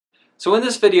So in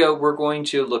this video, we're going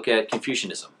to look at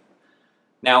Confucianism.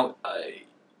 Now,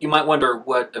 you might wonder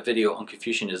what a video on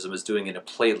Confucianism is doing in a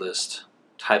playlist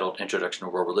titled Introduction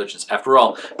to World Religions. After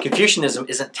all, Confucianism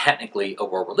isn't technically a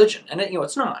world religion, and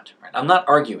it's not. Right? I'm not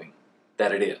arguing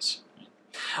that it is.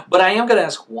 But I am going to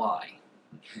ask why.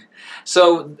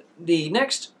 So the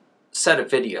next set of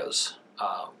videos,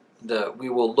 we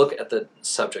will look at the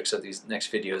subjects of these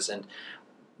next videos, and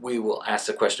we will ask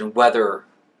the question whether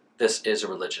this is a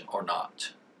religion or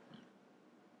not.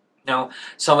 Now,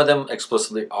 some of them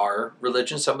explicitly are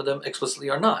religion, some of them explicitly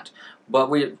are not.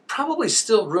 But we probably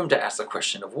still room to ask the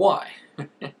question of why.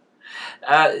 Like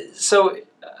I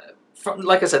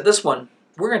said, this one,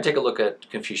 we're going to take a look at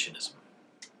Confucianism.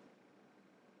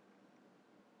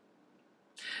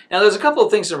 Now, there's a couple of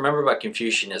things to remember about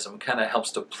Confucianism. Kind of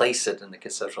helps to place it in the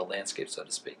conceptual landscape, so to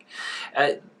speak.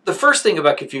 The first thing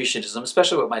about Confucianism,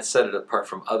 especially what might set it apart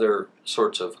from other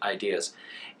sorts of ideas,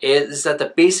 is that the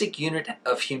basic unit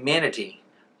of humanity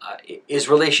is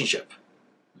relationship.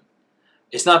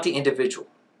 It's not the individual.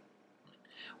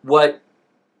 What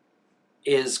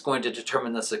is going to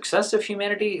determine the success of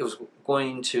humanity is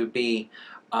going to be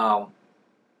the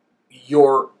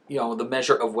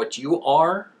measure of what you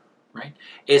are. Right,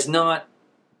 is not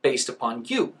based upon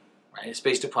you, right? It's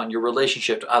based upon your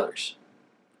relationship to others.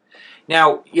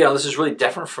 Now, this is really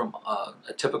different from a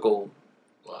typical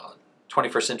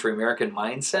 21st century American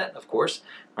mindset, of course,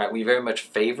 right? We very much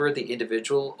favor the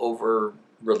individual over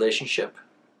relationship,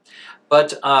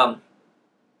 but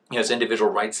it's individual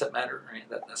rights that matter, right?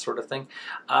 That sort of thing.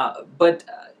 To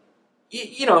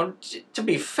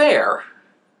be fair,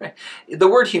 right? The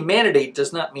word humanity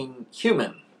does not mean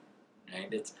human,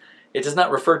 right? It does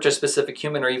not refer to a specific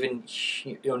human or even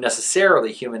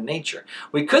necessarily human nature.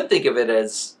 We could think of it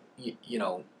as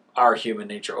our human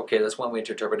nature. Okay, that's one way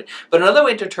to interpret it. But another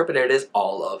way to interpret it is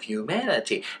all of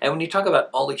humanity. And when you talk about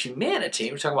all of humanity,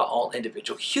 we're talking about all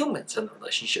individual humans and the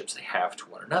relationships they have to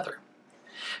one another.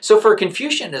 So for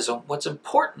Confucianism, what's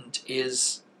important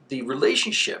is the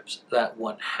relationships that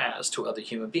one has to other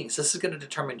human beings. This is going to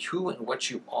determine who and what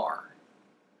you are.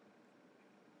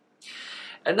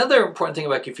 Another important thing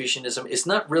about Confucianism is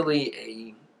not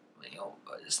really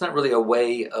a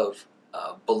way of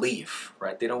belief,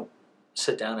 right? They don't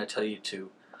sit down and tell you to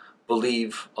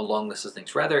believe along this of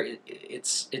things. Rather,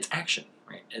 it's action,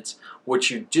 right? It's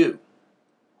what you do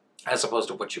as opposed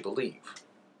to what you believe.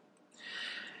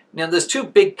 Now, there's two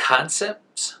big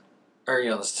concepts, or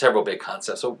there's several big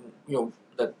concepts. So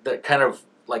that kind of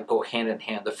like go hand in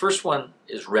hand. The first one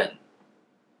is Ren.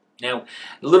 Now,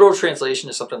 literal translation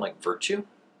is something like virtue.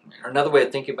 Another way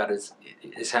of thinking about it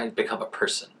is how you become a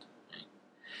person.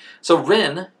 So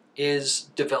Ren is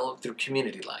developed through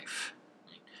community life.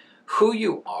 Who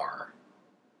you are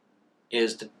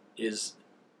is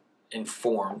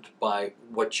informed by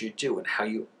what you do and how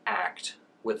you act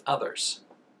with others.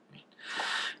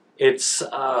 It's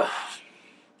the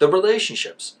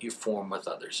relationships you form with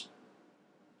others.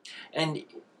 And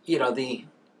the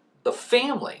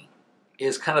family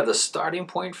is kind of the starting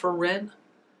point for Ren.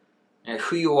 And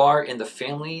who you are in the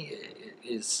family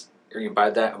is,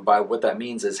 by what that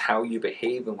means is how you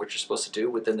behave and what you're supposed to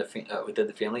do within the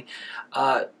family.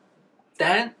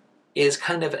 That is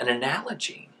kind of an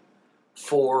analogy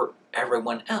for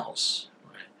everyone else.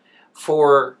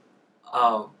 For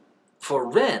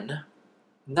Ren,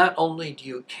 not only do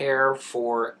you care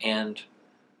for and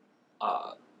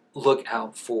look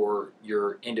out for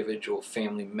your individual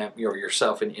family or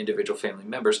yourself and individual family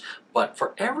members, but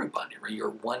for everybody, right? You're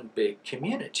one big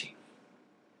community.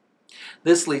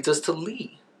 This leads us to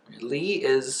Li. Li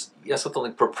is something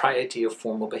like propriety of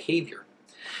formal behavior.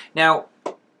 Now,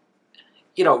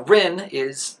 Ren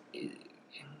is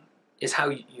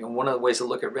how one of the ways to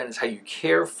look at Ren is how you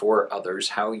care for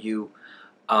others, how you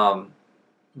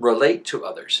relate to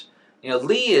others.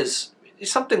 Li is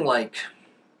something like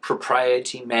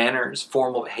propriety, manners,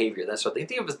 formal behavior, that sort of thing.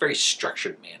 Think of it as very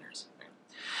structured manners.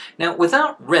 Now,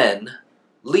 without Ren,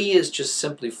 Li is just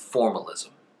simply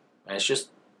formalism. Right? It's just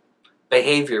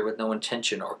behavior with no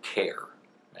intention or care.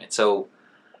 Right? So,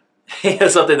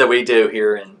 something that we do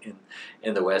here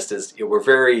in the West is we're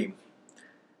very,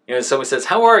 someone says,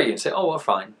 "How are you?" and say, "Oh, well,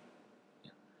 fine."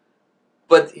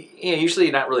 But usually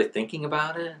you're not really thinking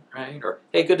about it, right? Or,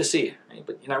 "Hey, good to see you," right?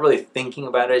 But you're not really thinking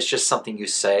about it. It's just something you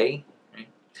say.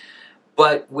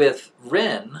 But with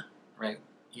Ren, right,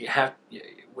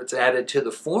 what's added to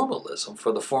the formalism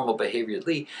for the formal behavior of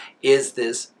Li is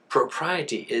this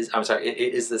propriety, is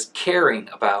this caring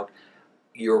about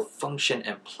your function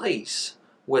and place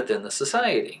within the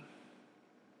society.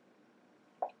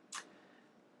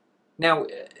 Now,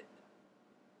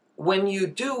 when you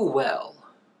do well,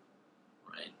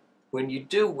 when you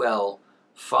do well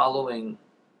following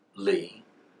Li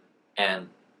and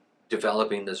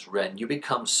developing this Ren, you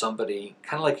become somebody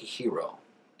kind of like a hero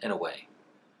in a way.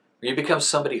 You become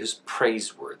somebody who's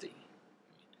praiseworthy.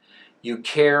 You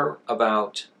care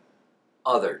about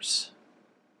others,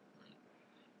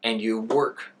 and you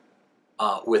work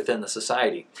within the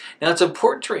society. Now, it's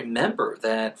important to remember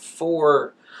that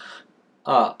for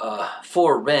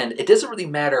Ren, it doesn't really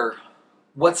matter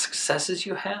what successes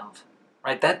you have,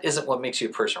 right? That isn't what makes you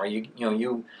a person, right?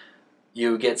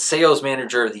 You get sales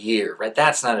manager of the year, right?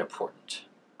 That's not important.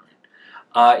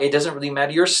 It doesn't really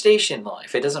matter your station in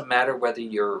life. It doesn't matter whether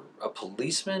you're a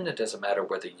policeman. It doesn't matter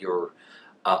whether you're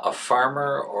a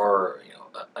farmer or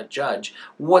a judge.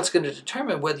 What's going to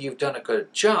determine whether you've done a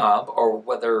good job or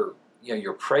whether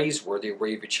you're praiseworthy or where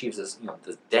you've achieved this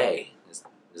this day is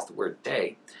the word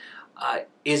day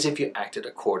is if you acted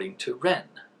according to Ren.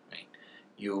 Right?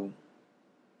 You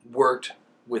worked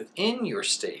within your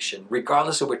station,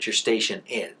 regardless of what your station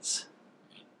is.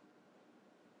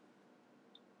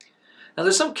 Now,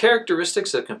 there's some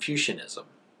characteristics of Confucianism,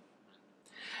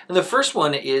 and the first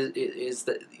one is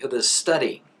the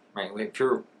study. Right? If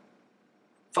you're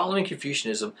following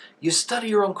Confucianism, you study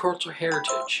your own cultural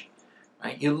heritage.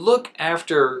 Right? You look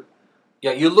after,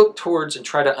 you look towards and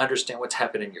try to understand what's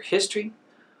happened in your history,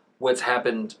 what's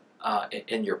happened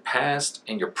in your past,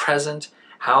 in your present,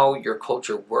 how your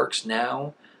culture works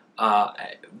now.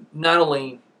 Not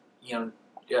only and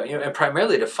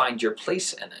primarily to find your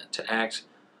place in it, to act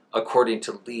according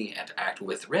to Li and to act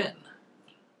with Ren.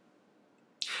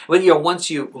 When once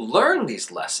you learn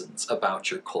these lessons about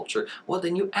your culture, well,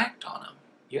 then you act on them.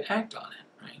 You act on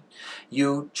it, right?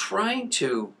 You try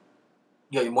to,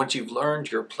 once you've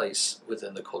learned your place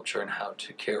within the culture and how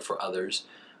to care for others,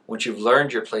 once you've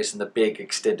learned your place in the big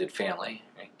extended family,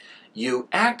 right, you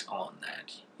act on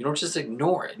that. You don't just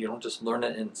ignore it. You don't just learn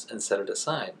it and set it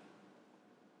aside.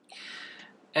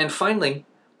 And finally,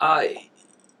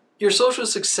 your social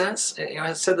success,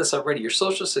 I said this already, your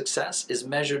social success is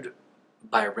measured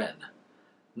by Ren,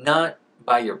 not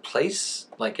by your place,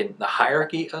 like in the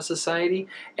hierarchy of society,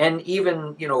 and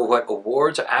even, what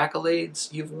awards or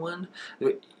accolades you've won.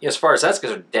 As far as that's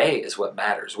concerned, day is what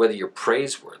matters, whether you're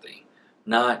praiseworthy,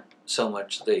 not so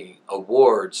much the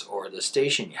awards or the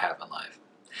station you have in life.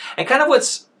 And kind of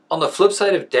what's on the flip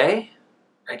side of day,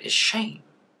 right, is shame.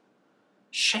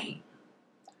 Shame.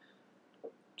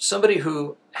 Somebody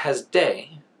who has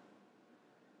day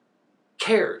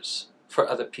cares for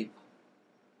other people,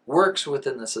 works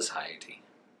within the society,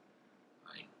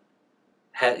 right?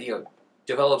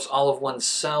 Develops all of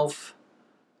oneself,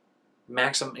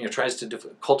 tries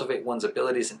to cultivate one's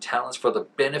abilities and talents for the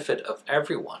benefit of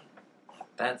everyone.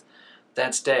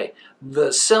 That's day.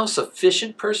 The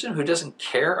self-sufficient person who doesn't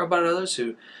care about others,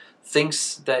 who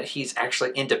thinks that he's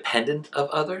actually independent of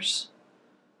others,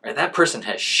 right? That person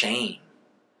has shame.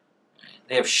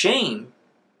 They have shame,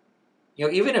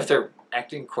 even if they're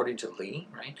acting according to Li,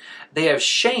 right? They have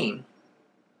shame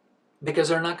because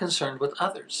they're not concerned with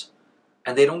others,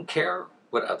 and they don't care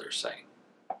what others say.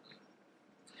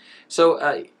 So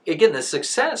again, the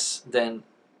success then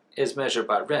is measured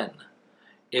by Ren.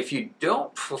 If you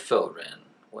don't fulfill Ren,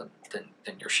 well, then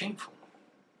you're shameful.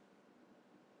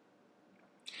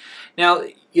 Now,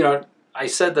 I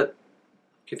said that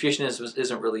Confucianism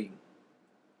isn't really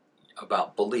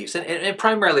about beliefs, and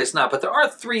primarily it's not, but there are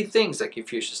three things that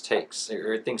Confucius takes,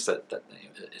 or things that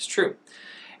is true,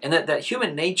 and that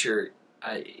human nature,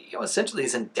 essentially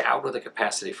is endowed with a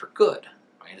capacity for good.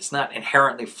 Right? It's not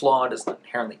inherently flawed, it's not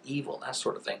inherently evil, that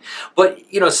sort of thing. But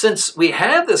since we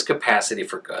have this capacity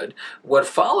for good, what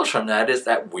follows from that is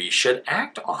that we should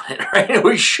act on it. Right?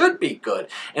 We should be good,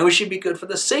 and we should be good for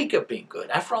the sake of being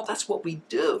good. After all, that's what we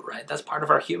do. Right? That's part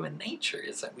of our human nature,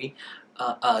 is that we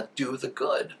do the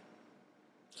good.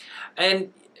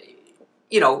 And,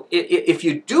 if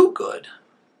you do good,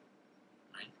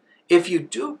 right,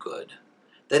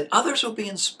 then others will be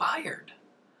inspired.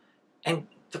 And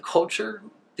the culture,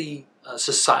 the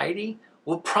society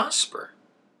will prosper.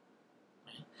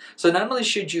 Right? So not only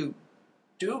should you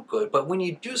do good, but when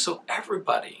you do so,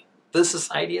 everybody, the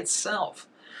society itself,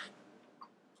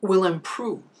 will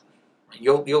improve.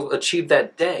 You'll achieve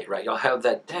that day, right? You'll have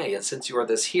that day. And since you are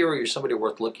this hero, you're somebody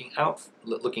worth looking up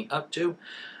to,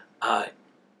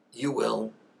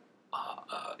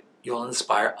 you'll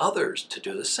inspire others to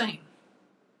do the same.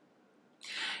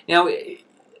 Now,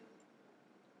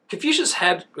 Confucius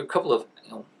had a couple of,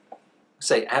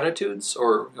 attitudes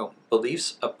or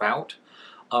beliefs about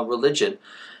religion,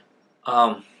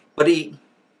 but he,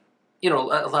 a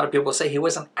lot of people say he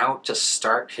wasn't out to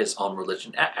start his own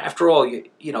religion. After all,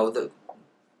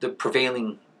 the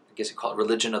prevailing I guess you call it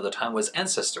religion of the time, was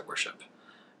ancestor worship.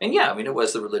 And yeah, I mean, it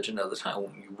was the religion of the time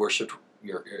when you worshipped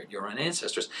your own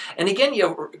ancestors. And again,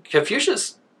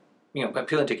 Confucius,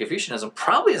 appealing to Confucianism,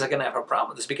 probably isn't going to have a problem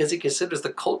with this because he considers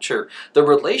the culture, the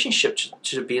relationship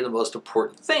to be the most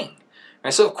important thing.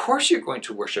 Right? So of course you're going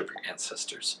to worship your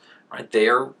ancestors. Right? They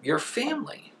are your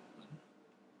family.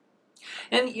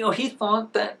 And he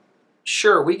thought that,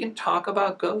 sure, we can talk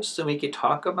about ghosts and we can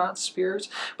talk about spirits,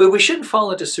 but we shouldn't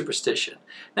fall into superstition.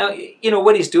 Now,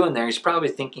 what he's doing there, he's probably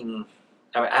thinking,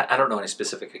 I don't know any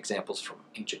specific examples from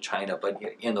ancient China, but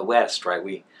in the West,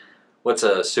 right, what's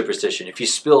a superstition? If you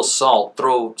spill salt,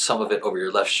 throw some of it over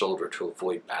your left shoulder to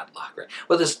avoid bad luck, right?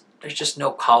 Well, there's just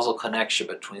no causal connection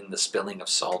between the spilling of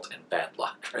salt and bad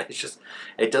luck, right?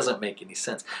 It doesn't make any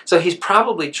sense. So he's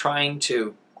probably trying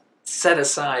to set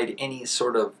aside any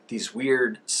sort of these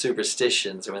weird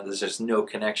superstitions. I mean, there's just no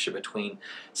connection between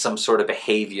some sort of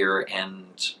behavior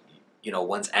and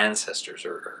one's ancestors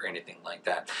or anything like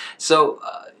that. So,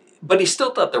 but he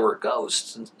still thought there were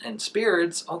ghosts and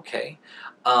spirits, okay.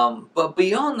 But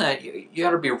beyond that, you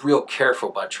got to be real careful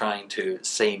about trying to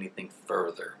say anything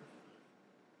further.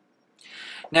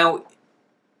 Now,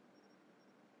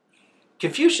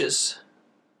 Confucius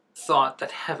thought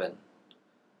that heaven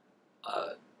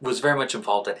was very much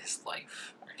involved in his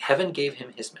life. Heaven gave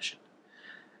him his mission.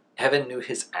 Heaven knew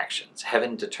his actions.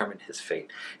 Heaven determined his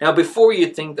fate. Now, before you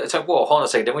think that, it's like, whoa, hold on a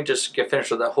second, didn't we just get finished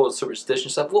with that whole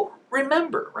superstition stuff? Well,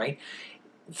 remember, right?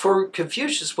 For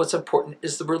Confucius, what's important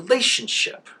is the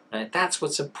relationship. Right? That's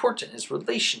what's important, is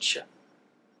relationship.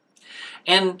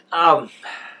 And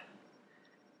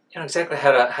exactly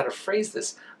how to phrase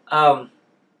this.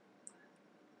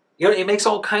 It makes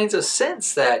all kinds of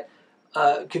sense that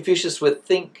Confucius would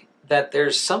think that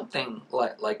there's something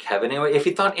like heaven. Anyway, if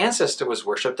he thought ancestor was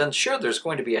worshipped, then sure, there's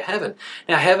going to be a heaven.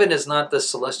 Now, heaven is not the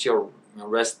celestial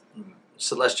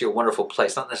wonderful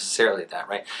place. Not necessarily that,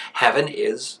 right? Heaven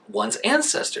is one's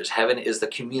ancestors. Heaven is the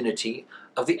community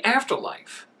of the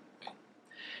afterlife.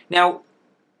 Now,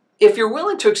 if you're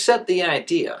willing to accept the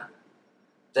idea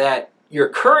that your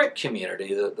current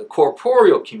community, the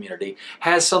corporeal community,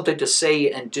 has something to say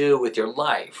and do with your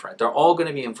life, right? They're all going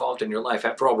to be involved in your life.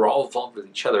 After all, we're all involved with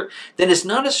each other. Then it's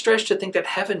not a stretch to think that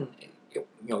heaven,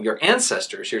 your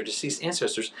ancestors, your deceased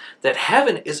ancestors, that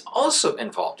heaven is also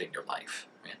involved in your life.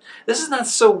 Right? This is not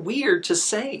so weird to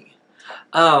say.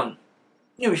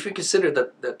 If you consider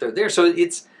that they're there. So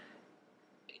it's,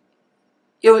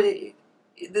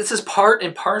 this is part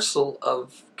and parcel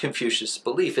of Confucius'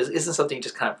 belief. It isn't something you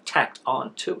just kind of tacked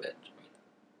on to it.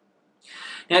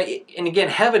 Now, and again,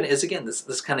 heaven is, again,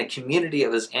 this kind of community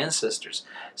of his ancestors.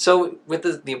 So with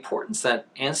the importance that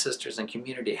ancestors and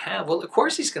community have, well, of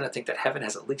course he's going to think that heaven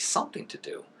has at least something to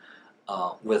do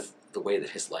with the way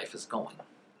that his life is going.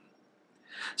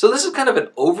 So this is kind of an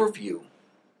overview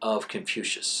of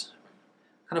Confucius.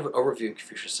 Kind of an overview of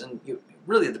Confucius. And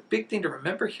really, the big thing to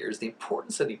remember here is the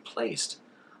importance that he placed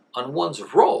on one's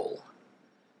role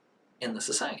in the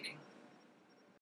society.